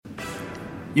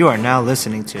You are now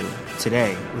listening to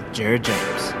Today with Jared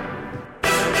James.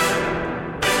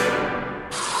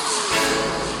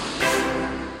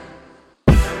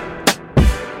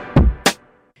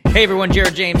 Hey everyone,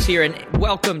 Jared James here, and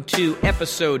welcome to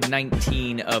episode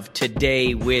 19 of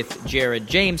Today with Jared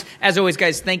James. As always,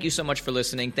 guys, thank you so much for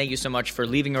listening. Thank you so much for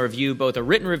leaving a review, both a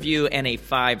written review and a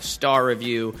 5-star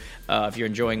review if you're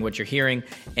enjoying what you're hearing,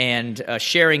 and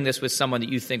sharing this with someone that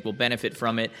you think will benefit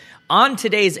from it. On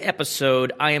today's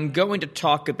episode, I am going to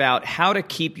talk about how to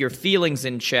keep your feelings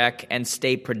in check and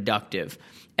stay productive.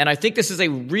 And I think this is a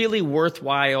really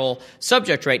worthwhile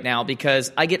subject right now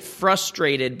because I get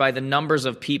frustrated by the numbers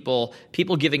of people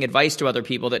giving advice to other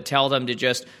people that tell them to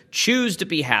just choose to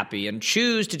be happy and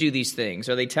choose to do these things.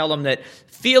 Or they tell them that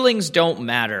feelings don't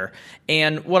matter.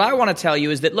 And what I want to tell you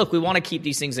is that, look, we want to keep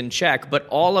these things in check, but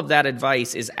all of that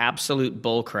advice is absolute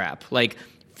bullcrap. Like,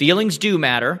 feelings do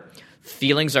matter.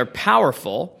 Feelings are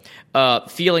powerful.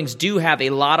 Feelings do have a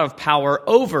lot of power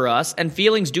over us, and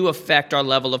feelings do affect our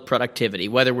level of productivity.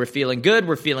 Whether we're feeling good,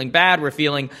 we're feeling bad,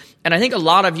 and I think a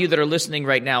lot of you that are listening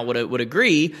right now would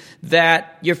agree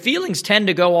that your feelings tend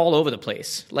to go all over the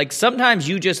place. Like, sometimes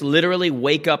you just literally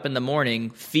wake up in the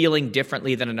morning feeling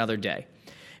differently than another day.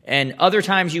 And other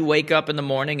times you wake up in the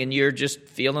morning and you're just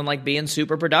feeling like being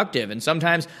super productive. And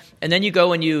then you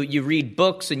go and you read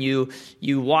books and you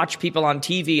watch people on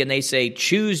TV and they say,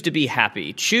 choose to be happy,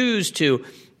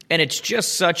 and it's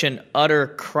just such an utter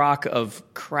crock of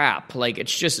crap. Like,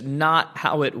 it's just not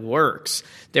how it works.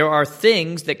 There are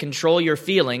things that control your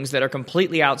feelings that are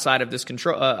completely outside of this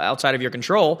control, outside of your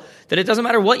control, that it doesn't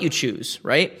matter what you choose,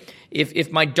 right?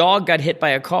 If my dog got hit by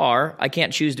a car, I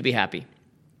can't choose to be happy.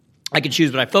 I could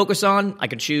choose what I focus on. I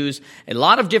could choose a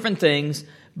lot of different things.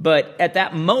 But at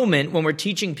that moment, when we're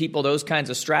teaching people those kinds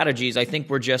of strategies, I think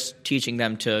we're just teaching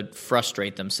them to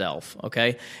frustrate themselves,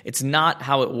 okay? It's not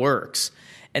how it works.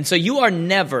 And so you are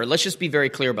never, let's just be very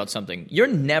clear about something. You're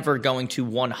never going to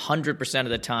 100% of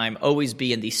the time always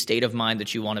be in the state of mind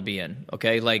that you want to be in,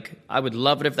 okay? Like, I would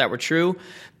love it if that were true.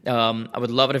 I would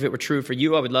love it if it were true for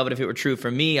you. I would love it if it were true for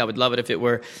me. I would love it if it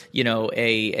were,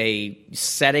 a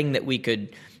setting that we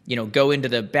could go into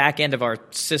the back end of our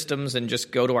systems and just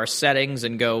go to our settings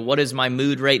and go, what is my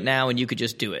mood right now? And you could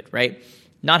just do it, right?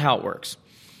 Not how it works.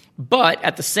 But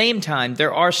at the same time,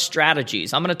 there are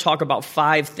strategies. I'm going to talk about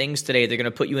 5 things today that are going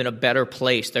to put you in a better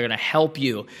place. They're going to help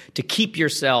you to keep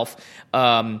yourself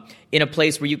in a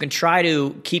place where you can try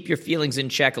to keep your feelings in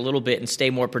check a little bit and stay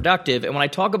more productive. And when I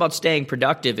talk about staying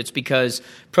productive, it's because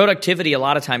productivity a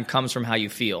lot of time comes from how you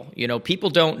feel. People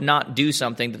don't not do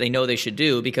something that they know they should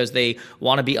do because they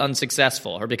want to be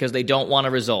unsuccessful or because they don't want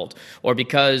a result or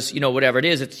because, whatever it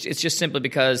is. It's just simply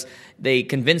because they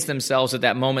convince themselves at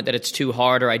that moment that it's too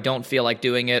hard or I don't feel like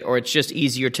doing it or it's just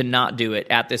easier to not do it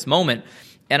at this moment.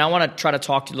 And I want to try to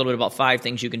talk to you a little bit about 5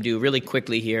 things you can do really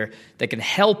quickly here that can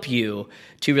help you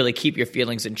to really keep your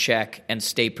feelings in check and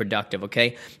stay productive,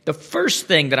 okay? The first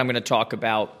thing that I'm going to talk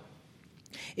about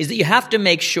is that you have to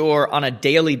make sure on a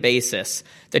daily basis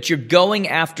that you're going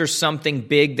after something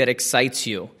big that excites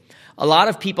you. A lot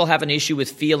of people have an issue with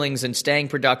feelings and staying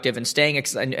productive and staying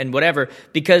and whatever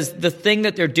because the thing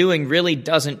that they're doing really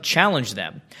doesn't challenge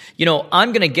them.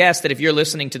 I'm going to guess that if you're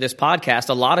listening to this podcast,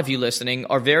 a lot of you listening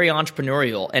are very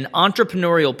entrepreneurial, and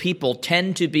entrepreneurial people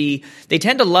tend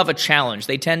to love a challenge.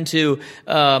 They tend to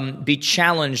be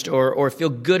challenged or feel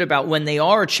good about when they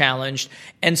are challenged.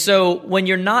 And so when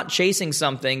you're not chasing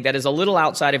something that is a little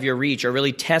outside of your reach or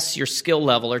really tests your skill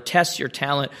level or tests your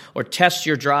talent or tests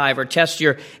your drive or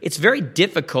it's very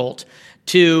difficult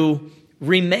to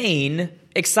remain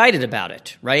excited about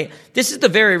it, right? This is the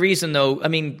very reason, though. I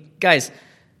mean, guys,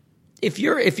 if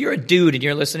you're a dude and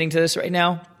you're listening to this right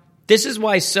now, this is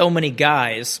why so many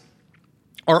guys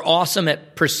are awesome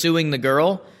at pursuing the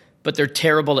girl, but they're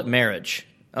terrible at marriage,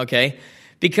 okay?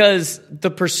 Because the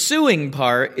pursuing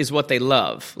part is what they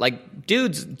love. Like,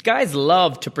 guys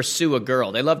love to pursue a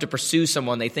girl. They love to pursue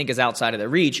someone they think is outside of their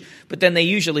reach, but then they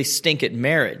usually stink at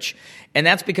marriage. And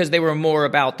that's because they were more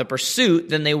about the pursuit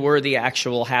than they were the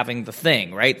actual having the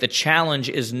thing, right? The challenge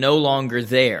is no longer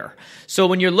there. So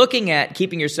when you're looking at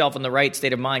keeping yourself in the right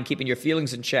state of mind, keeping your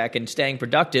feelings in check and staying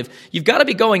productive, you've got to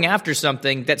be going after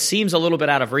something that seems a little bit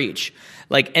out of reach.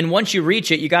 And once you reach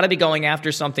it, you got to be going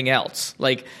after something else.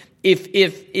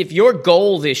 If your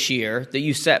goal this year that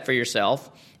you set for yourself,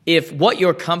 if what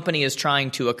your company is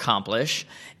trying to accomplish,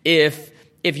 if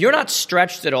you're not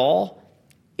stretched at all,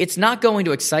 it's not going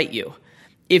to excite you.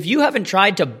 if you haven't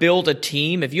tried to build a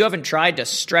team, if you haven't tried to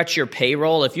stretch your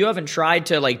payroll, if you haven't tried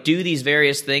to like do these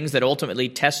various things that ultimately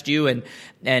test you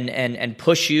and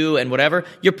push you and whatever,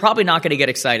 you're probably not going to get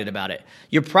excited about it.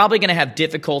 You're probably going to have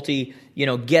difficulty,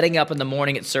 getting up in the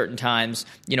morning at certain times,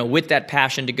 with that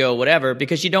passion to go, whatever,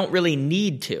 because you don't really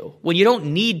need to. When you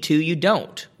don't need to, you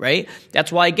don't, right? That's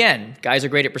why, again, guys are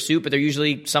great at pursuit, but they're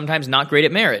usually sometimes not great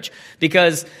at marriage,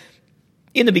 because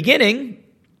in the beginning,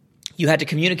 you had to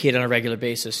communicate on a regular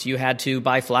basis. You had to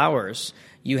buy flowers.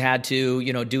 You had to,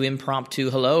 do impromptu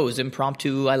hellos,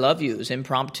 impromptu I love yous,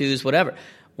 impromptus, whatever.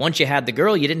 Once you had the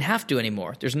girl, you didn't have to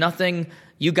anymore. There's nothing,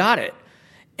 you got it.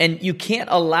 And you can't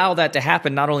allow that to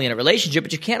happen not only in a relationship,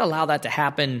 but you can't allow that to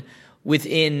happen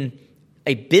within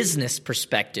a business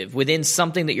perspective, within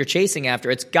something that you're chasing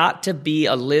after. It's got to be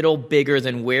a little bigger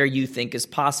than where you think is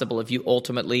possible if you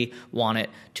ultimately want it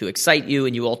to excite you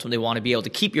and you ultimately want to be able to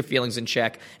keep your feelings in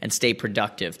check and stay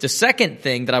productive. The second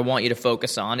thing that I want you to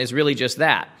focus on is really just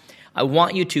that. I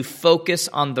want you to focus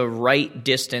on the right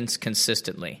distance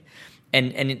consistently.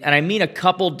 And I mean a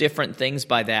couple different things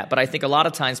by that, but I think a lot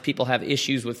of times people have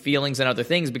issues with feelings and other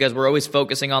things because we're always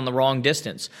focusing on the wrong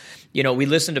distance. We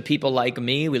listen to people like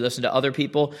me, we listen to other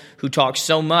people who talk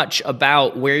so much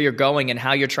about where you're going and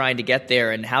how you're trying to get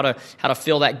there and how to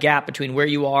fill that gap between where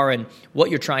you are and what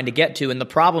you're trying to get to. And the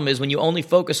problem is when you only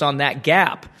focus on that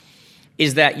gap,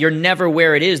 is that you're never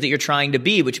where it is that you're trying to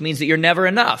be, which means that you're never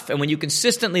enough. And when you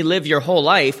consistently live your whole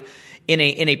life in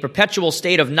a perpetual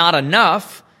state of not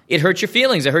enough, it hurts your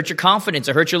feelings, it hurts your confidence,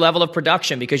 it hurts your level of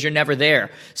production because you're never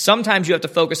there. Sometimes you have to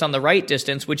focus on the right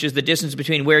distance, which is the distance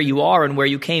between where you are and where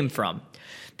you came from.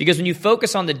 Because when you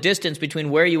focus on the distance between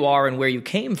where you are and where you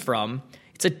came from,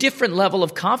 it's a different level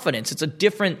of confidence. It's a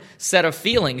different set of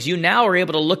feelings. You now are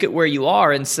able to look at where you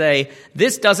are and say,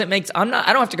 this doesn't make, I don't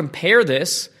have to compare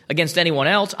this against anyone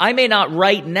else. I may not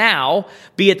right now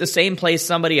be at the same place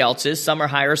somebody else is. Some are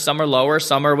higher, some are lower,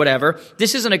 some are whatever.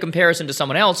 This isn't a comparison to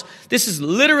someone else. This is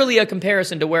literally a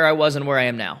comparison to where I was and where I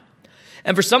am now.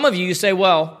 And for some of you, you say,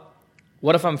 well,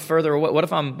 what if I'm further away? What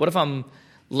if I'm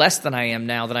less than I am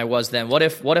now than I was then? What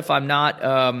if I'm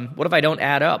not, what if I don't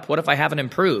add up? What if I haven't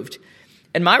improved?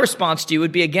 And my response to you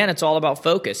would be, again, it's all about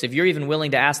focus. If you're even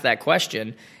willing to ask that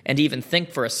question and even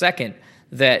think for a second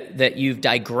that you've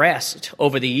digressed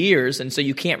over the years, and so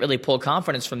you can't really pull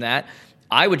confidence from that,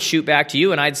 I would shoot back to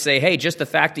you and I'd say, hey, just the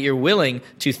fact that you're willing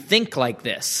to think like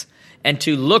this and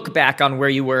to look back on where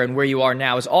you were and where you are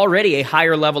now is already a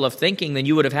higher level of thinking than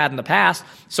you would have had in the past.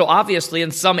 So obviously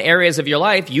in some areas of your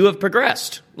life, you have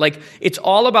progressed. Like, it's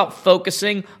all about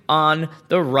focusing on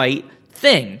the right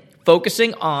thing,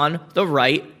 focusing on the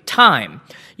right time.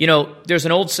 There's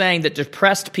an old saying that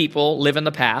depressed people live in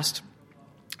the past,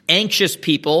 anxious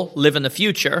people live in the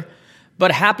future, but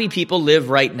happy people live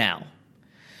right now.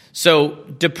 So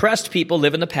depressed people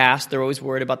live in the past. They're always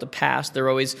worried about the past. They're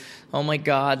always, oh my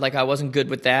God, like I wasn't good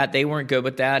with that. They weren't good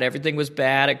with that. Everything was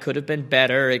bad. It could have been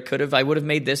better. I would have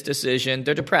made this decision.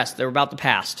 They're depressed. They're about the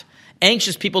past.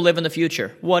 Anxious people live in the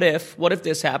future. What if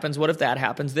this happens? What if that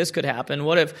happens? This could happen.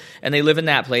 What if? And they live in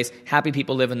that place. Happy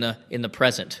people live in the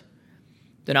present.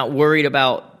 They're not worried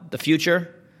about the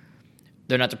future.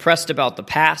 They're not depressed about the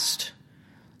past.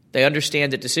 They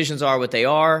understand that decisions are what they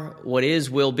are, what is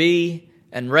will be,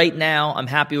 and right now I'm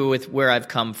happy with where I've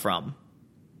come from.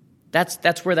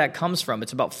 That's where that comes from.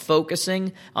 It's about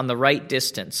focusing on the right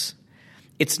distance.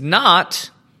 It's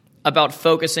not about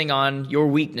focusing on your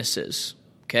weaknesses,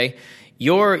 okay?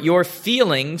 Your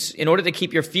feelings, in order to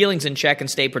keep your feelings in check and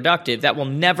stay productive, that will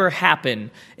never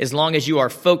happen as long as you are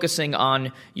focusing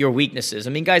on your weaknesses. I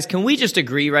mean, guys, can we just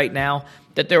agree right now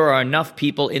that there are enough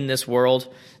people in this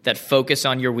world that focus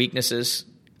on your weaknesses?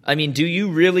 I mean, do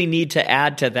you really need to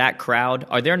add to that crowd?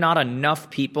 Are there not enough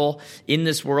people in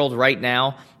this world right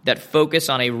now that focus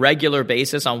on a regular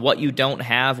basis on what you don't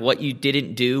have, what you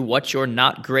didn't do, what you're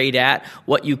not great at,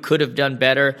 what you could have done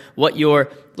better,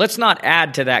 let's not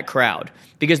add to that crowd,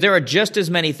 because there are just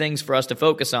as many things for us to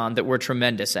focus on that we're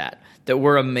tremendous at, that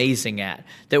we're amazing at,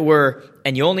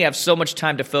 and you only have so much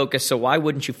time to focus, so why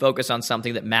wouldn't you focus on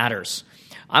something that matters?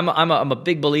 I'm a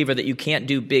big believer that you can't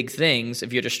do big things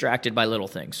if you're distracted by little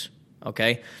things,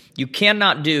 okay? You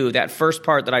cannot do that first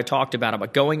part that I talked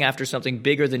about going after something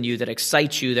bigger than you, that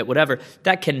excites you, that whatever.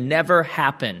 That can never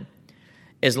happen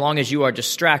as long as you are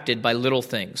distracted by little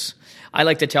things. I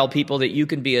like to tell people that you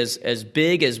can be as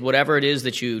big as whatever it is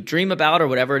that you dream about or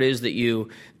whatever it is that you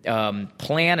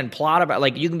plan and plot about.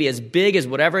 Like, you can be as big as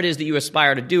whatever it is that you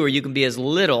aspire to do, or you can be as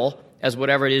little as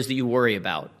whatever it is that you worry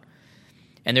about.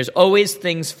 And there's always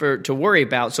things to worry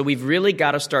about, so we've really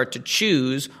got to start to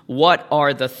choose what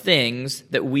are the things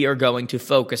that we are going to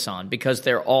focus on, because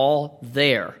they're all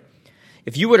there.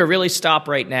 If you were to really stop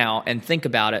right now and think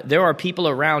about it, there are people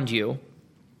around you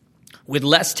with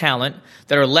less talent,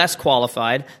 that are less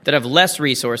qualified, that have less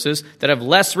resources, that have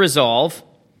less resolve,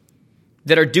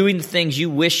 that are doing the things you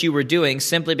wish you were doing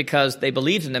simply because they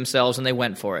believed in themselves and they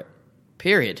went for it.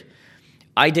 Period.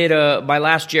 I did my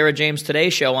last Jared James Today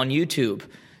show on YouTube,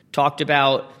 talked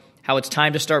about how it's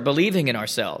time to start believing in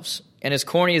ourselves. And as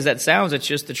corny as that sounds, it's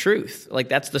just the truth. Like,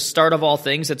 that's the start of all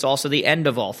things. It's also the end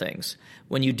of all things.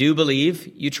 When you do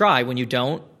believe, you try. When you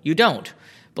don't, you don't.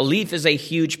 Belief is a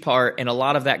huge part, and a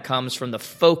lot of that comes from the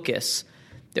focus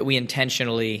that we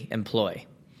intentionally employ.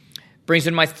 Brings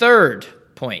in my third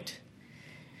point.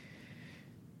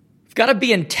 We've got to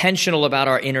be intentional about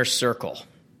our inner circle.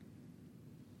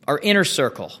 Our inner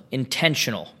circle,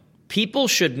 intentional. People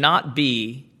should not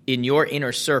be in your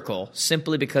inner circle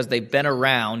simply because they've been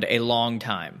around a long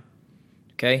time.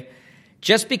 Okay?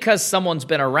 Just because someone's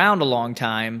been around a long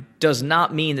time does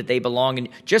not mean that they belong in.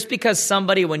 Just because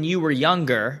somebody, when you were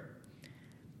younger,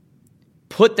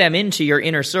 put them into your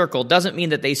inner circle doesn't mean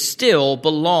that they still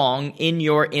belong in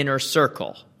your inner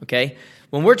circle. Okay?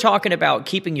 When we're talking about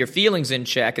keeping your feelings in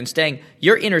check and staying,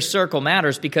 your inner circle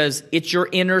matters because it's your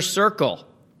inner circle.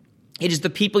 It is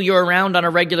the people you're around on a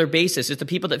regular basis. It's the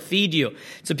people that feed you.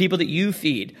 It's the people that you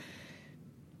feed.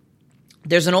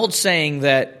 There's an old saying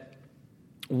that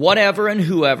whatever and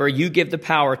whoever you give the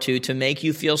power to make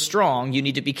you feel strong, you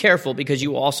need to be careful because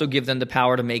you also give them the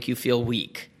power to make you feel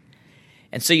weak.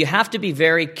 And so you have to be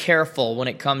very careful when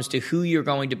it comes to who you're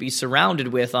going to be surrounded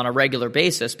with on a regular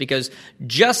basis, because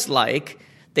just like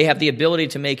they have the ability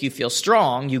to make you feel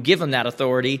strong, you give them that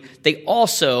authority, they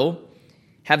also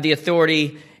have the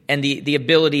authority and the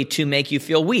ability to make you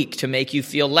feel weak, to make you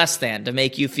feel less than, to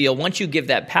make you feel, once you give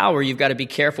that power, you've got to be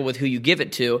careful with who you give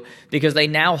it to, because they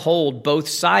now hold both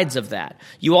sides of that.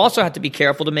 You also have to be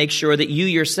careful to make sure that you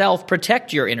yourself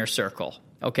protect your inner circle,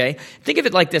 okay? Think of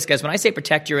it like this, guys. When I say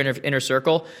protect your inner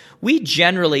circle, we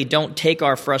generally don't take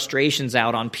our frustrations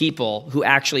out on people who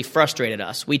actually frustrated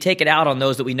us. We take it out on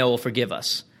those that we know will forgive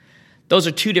us. Those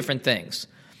are two different things.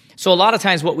 So a lot of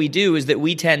times what we do is that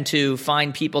we tend to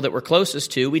find people that we're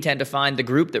closest to. We tend to find the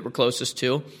group that we're closest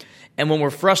to. And when we're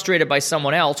frustrated by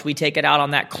someone else, we take it out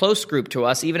on that close group to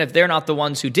us, even if they're not the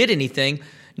ones who did anything,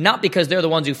 not because they're the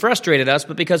ones who frustrated us,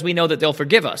 but because we know that they'll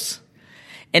forgive us.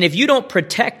 And if you don't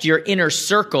protect your inner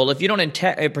circle, if you don't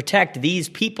protect these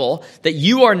people that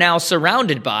you are now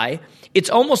surrounded by, it's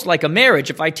almost like a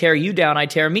marriage. If I tear you down, I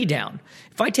tear me down.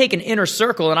 If I take an inner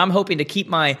circle and I'm hoping to keep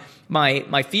my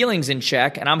feelings in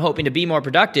check and I'm hoping to be more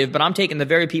productive, but I'm taking the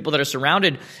very people that are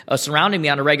surrounding me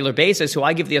on a regular basis, who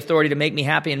I give the authority to make me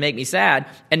happy and make me sad,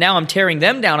 and now I'm tearing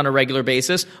them down on a regular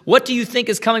basis, what do you think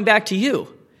is coming back to you?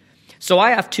 So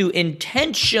I have to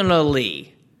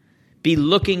intentionally be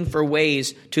looking for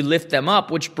ways to lift them up,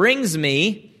 which brings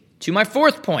me to my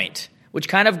fourth point, which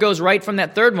kind of goes right from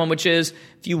that third one, which is,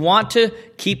 if you want to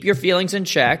keep your feelings in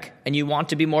check and you want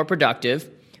to be more productive,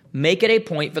 make it a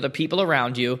point for the people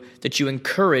around you that you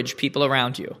encourage people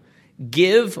around you.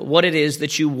 Give what it is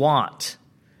that you want.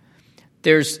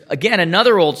 There's, again,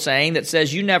 another old saying that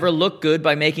says you never look good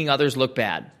by making others look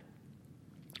bad,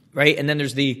 right? And then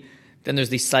there's the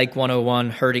Psych 101,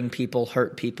 hurting people,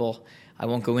 hurt people. I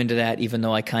won't go into that, even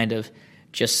though I kind of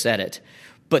just said it.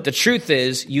 But the truth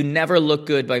is, you never look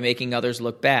good by making others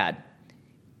look bad.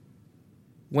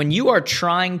 When you are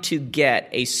trying to get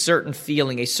a certain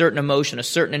feeling, a certain emotion, a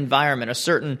certain environment, a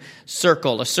certain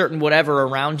circle, a certain whatever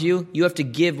around you, you have to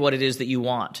give what it is that you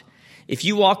want. If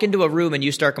you walk into a room and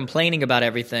you start complaining about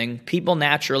everything, people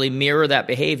naturally mirror that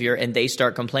behavior and they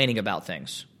start complaining about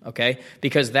things, okay?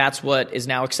 Because that's what is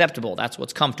now acceptable. That's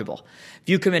what's comfortable. If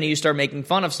you come in and you start making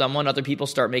fun of someone, other people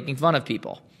start making fun of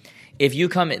people. If you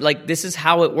come in, like, this is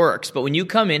how it works. But when you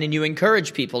come in and you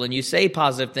encourage people and you say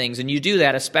positive things and you do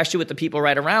that, especially with the people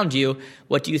right around you,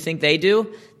 what do you think they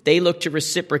do? They look to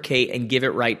reciprocate and give it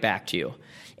right back to you.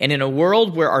 And in a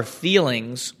world where our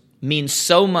feelings mean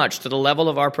so much to the level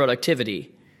of our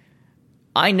productivity,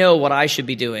 I know what I should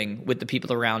be doing with the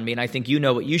people around me, and I think you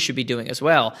know what you should be doing as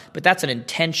well, but that's an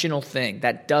intentional thing.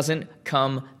 That doesn't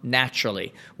come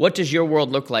naturally. What does your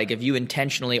world look like if you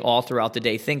intentionally all throughout the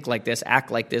day think like this,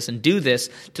 act like this, and do this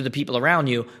to the people around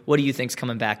you? What do you think's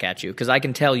coming back at you? Because I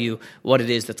can tell you what it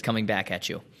is that's coming back at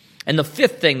you. And the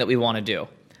fifth thing that we want to do,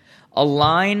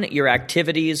 align your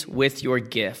activities with your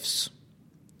gifts.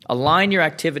 Align your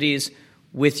activities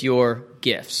with your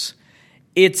gifts.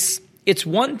 It's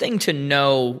one thing to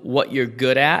know what you're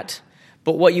good at,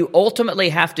 But what you ultimately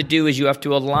have to do is you have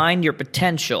to align your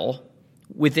potential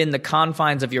within the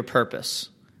confines of your purpose.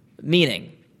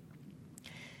 Meaning,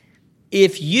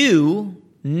 if you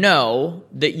know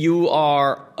that you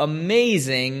are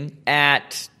amazing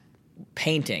at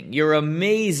painting, you're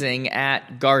amazing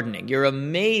at gardening, you're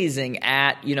amazing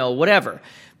at, whatever,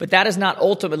 but that is not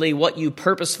ultimately what you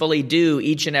purposefully do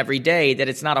each and every day, that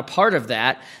it's not a part of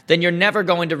that, then you're never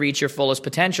going to reach your fullest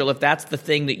potential if that's the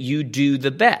thing that you do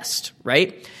the best,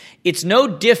 right? It's no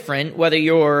different whether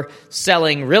you're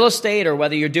selling real estate or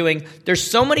whether there's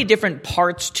so many different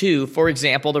parts to, for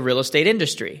example, the real estate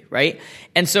industry, right?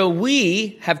 And so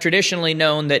we have traditionally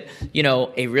known that,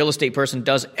 a real estate person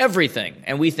does everything,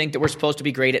 and we think that we're supposed to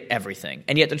be great at everything.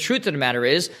 And yet the truth of the matter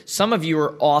is, some of you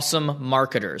are awesome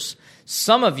marketers.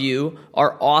 Some of you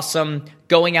are awesome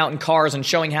going out in cars and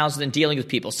showing houses and dealing with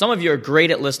people. Some of you are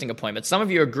great at listing appointments. Some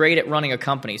of you are great at running a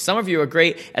company. Some of you are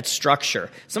great at structure.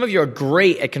 Some of you are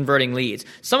great at converting leads.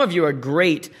 Some of you are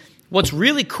great. What's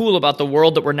really cool about the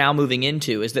world that we're now moving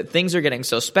into is that things are getting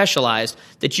so specialized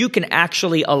that you can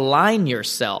actually align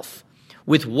yourself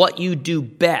with what you do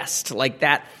best, like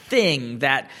that thing,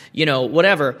 that,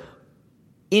 whatever,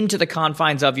 into the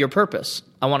confines of your purpose.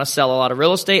 I want to sell a lot of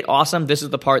real estate. Awesome. This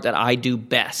is the part that I do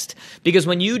best. Because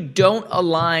when you don't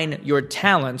align your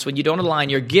talents, when you don't align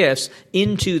your gifts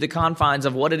into the confines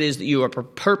of what it is that you are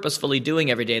purposefully doing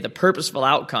every day, the purposeful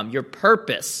outcome, your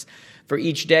purpose for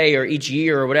each day or each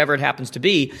year or whatever it happens to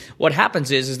be, what happens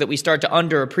is that we start to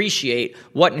underappreciate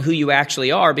what and who you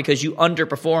actually are because you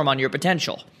underperform on your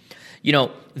potential.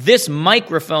 This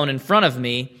microphone in front of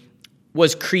me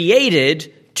was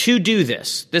created to do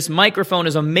this. This microphone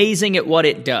is amazing at what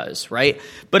it does, right?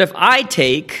 But if I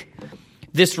take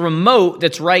this remote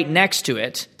that's right next to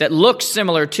it, that looks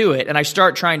similar to it, and I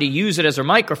start trying to use it as a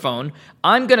microphone,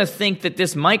 I'm going to think that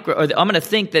this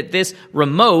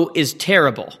remote is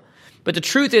terrible. But the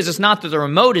truth is, it's not that the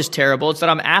remote is terrible, it's that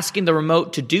I'm asking the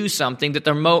remote to do something that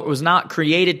the remote was not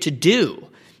created to do.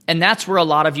 And that's where a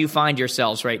lot of you find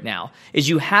yourselves right now, is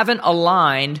you haven't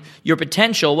aligned your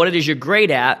potential, what it is you're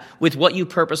great at, with what you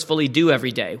purposefully do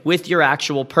every day, with your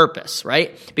actual purpose,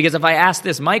 right? Because if I asked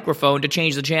this microphone to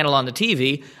change the channel on the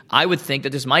TV, I would think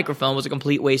that this microphone was a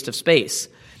complete waste of space.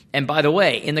 And by the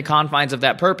way, in the confines of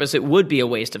that purpose, it would be a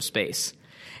waste of space.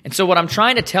 And so what I'm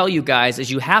trying to tell you guys is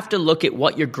you have to look at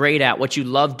what you're great at, what you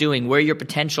love doing, where your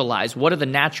potential lies, what are the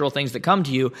natural things that come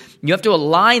to you. You have to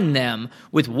align them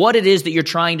with what it is that you're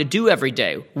trying to do every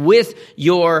day, with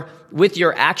your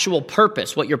actual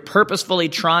purpose, what you're purposefully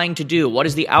trying to do, what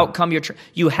is the outcome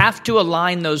you have to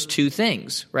align those two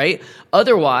things, right?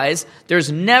 Otherwise,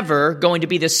 there's never going to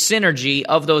be this synergy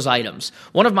of those items.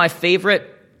 One of my favorite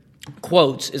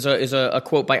quotes is a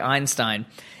quote by Einstein.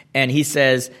 And he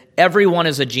says, everyone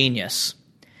is a genius.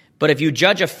 But if you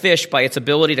judge a fish by its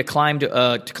ability to climb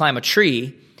a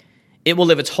tree, it will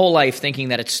live its whole life thinking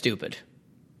that it's stupid.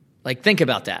 Like, think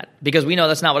about that. Because we know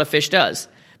that's not what a fish does.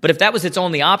 But if that was its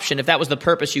only option, if that was the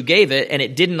purpose you gave it, and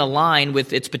it didn't align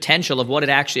with its potential of what it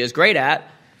actually is great at,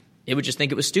 it would just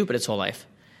think it was stupid its whole life.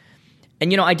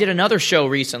 And I did another show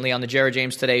recently on the Jared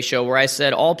James Today show where I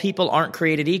said all people aren't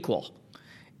created equal.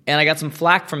 And I got some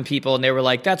flack from people, and they were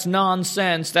like, that's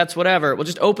nonsense, that's whatever. Well,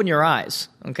 just open your eyes,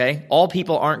 okay? All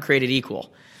people aren't created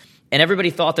equal. And everybody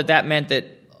thought that meant that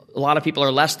a lot of people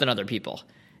are less than other people.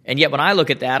 And yet when I look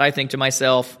at that, I think to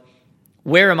myself,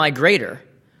 where am I greater?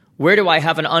 Where do I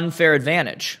have an unfair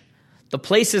advantage? The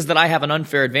places that I have an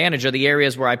unfair advantage are the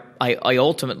areas where I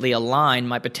ultimately align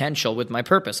my potential with my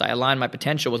purpose. I align my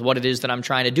potential with what it is that I'm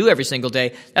trying to do every single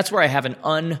day. That's where I have an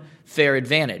unfair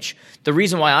advantage. The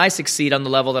reason why I succeed on the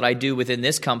level that I do within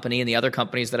this company and the other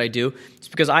companies that I do is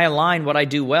because I align what I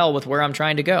do well with where I'm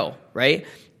trying to go, right?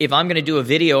 If I'm going to do a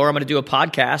video or I'm going to do a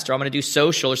podcast or I'm going to do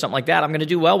social or something like that, I'm going to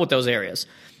do well with those areas.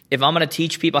 If I'm going to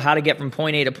teach people how to get from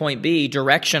point A to point B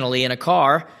directionally in a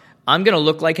car, I'm going to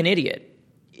look like an idiot.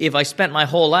 If I spent my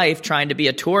whole life trying to be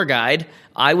a tour guide,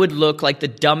 I would look like the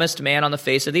dumbest man on the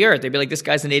face of the earth. They'd be like, this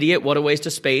guy's an idiot, what a waste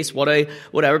of space,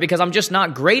 whatever, because I'm just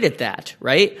not great at that,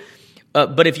 right?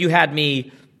 But if you had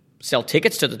me sell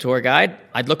tickets to the tour guide,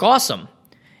 I'd look awesome.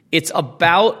 It's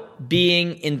about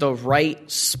being in the right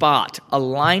spot,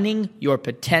 aligning your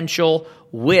potential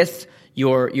with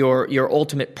your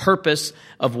ultimate purpose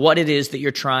of what it is that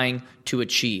you're trying to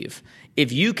achieve.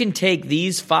 If you can take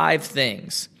these 5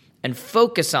 things and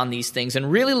focus on these things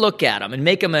and really look at them and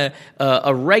make them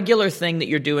a regular thing that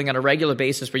you're doing on a regular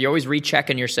basis where you're always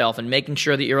rechecking yourself and making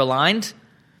sure that you're aligned,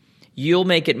 you'll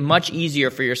make it much easier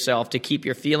for yourself to keep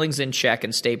your feelings in check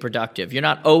and stay productive. You're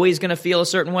not always going to feel a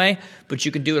certain way, but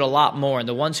you can do it a lot more. And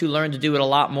the ones who learn to do it a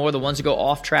lot more, the ones who go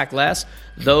off track less,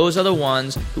 those are the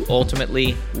ones who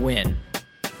ultimately win.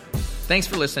 Thanks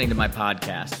for listening to my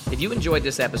podcast. If you enjoyed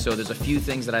this episode, there's a few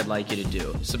things that I'd like you to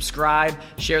do. Subscribe,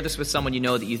 share this with someone you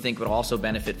know that you think would also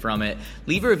benefit from it.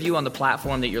 Leave a review on the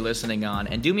platform that you're listening on.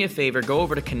 And do me a favor, go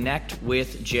over to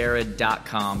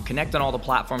connectwithjared.com. Connect on all the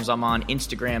platforms I'm on,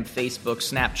 Instagram, Facebook,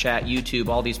 Snapchat, YouTube,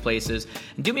 all these places.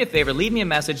 And do me a favor, leave me a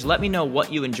message. Let me know what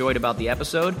you enjoyed about the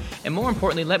episode. And more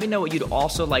importantly, let me know what you'd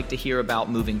also like to hear about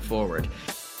moving forward.